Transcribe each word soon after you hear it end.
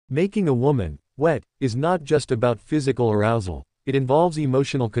Making a woman wet is not just about physical arousal, it involves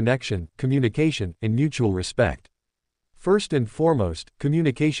emotional connection, communication, and mutual respect. First and foremost,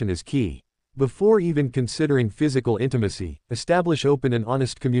 communication is key. Before even considering physical intimacy, establish open and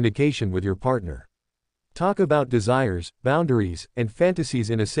honest communication with your partner. Talk about desires, boundaries, and fantasies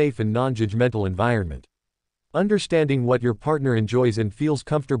in a safe and non-judgmental environment. Understanding what your partner enjoys and feels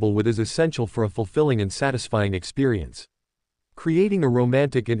comfortable with is essential for a fulfilling and satisfying experience. Creating a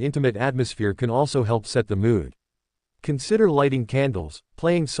romantic and intimate atmosphere can also help set the mood. Consider lighting candles,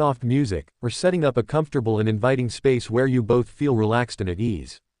 playing soft music, or setting up a comfortable and inviting space where you both feel relaxed and at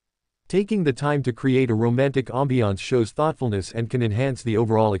ease. Taking the time to create a romantic ambiance shows thoughtfulness and can enhance the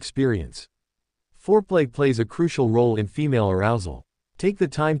overall experience. Foreplay plays a crucial role in female arousal. Take the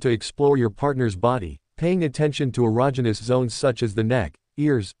time to explore your partner's body, paying attention to erogenous zones such as the neck,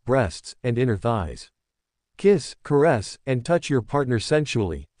 ears, breasts, and inner thighs. Kiss, caress, and touch your partner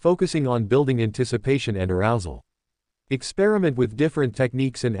sensually, focusing on building anticipation and arousal. Experiment with different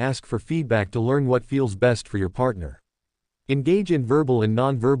techniques and ask for feedback to learn what feels best for your partner. Engage in verbal and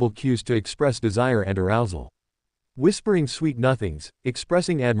non-verbal cues to express desire and arousal. Whispering sweet nothings,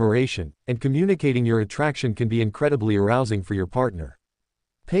 expressing admiration, and communicating your attraction can be incredibly arousing for your partner.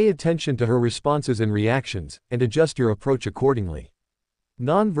 Pay attention to her responses and reactions, and adjust your approach accordingly.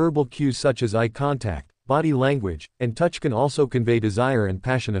 Non-verbal cues such as eye contact, body language, and touch can also convey desire and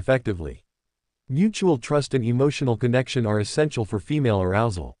passion effectively. Mutual trust and emotional connection are essential for female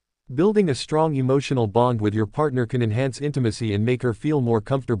arousal. Building a strong emotional bond with your partner can enhance intimacy and make her feel more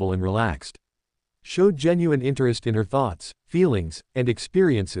comfortable and relaxed. Show genuine interest in her thoughts, feelings, and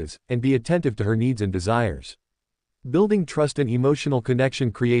experiences, and be attentive to her needs and desires. Building trust and emotional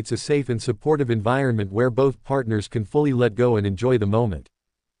connection creates a safe and supportive environment where both partners can fully let go and enjoy the moment.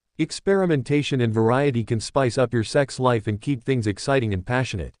 Experimentation and variety can spice up your sex life and keep things exciting and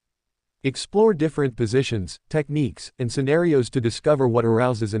passionate. Explore different positions, techniques, and scenarios to discover what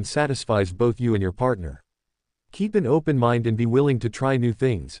arouses and satisfies both you and your partner. Keep an open mind and be willing to try new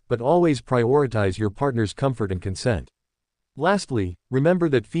things, but always prioritize your partner's comfort and consent. Lastly, remember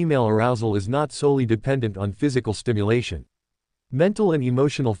that female arousal is not solely dependent on physical stimulation. Mental and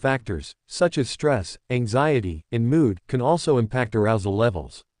emotional factors, such as stress, anxiety, and mood, can also impact arousal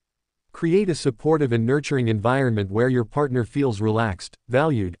levels. Create a supportive and nurturing environment where your partner feels relaxed,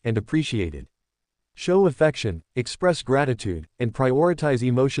 valued, and appreciated. Show affection, express gratitude, and prioritize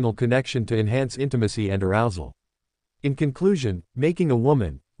emotional connection to enhance intimacy and arousal. In conclusion, making a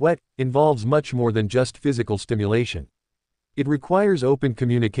woman wet involves much more than just physical stimulation. It requires open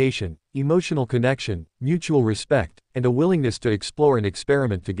communication, emotional connection, mutual respect, and a willingness to explore and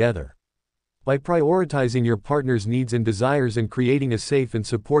experiment together. By prioritizing your partner's needs and desires and creating a safe and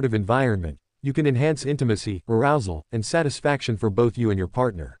supportive environment, you can enhance intimacy, arousal, and satisfaction for both you and your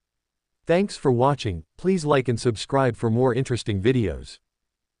partner. Thanks for watching. Please like and subscribe for more interesting videos.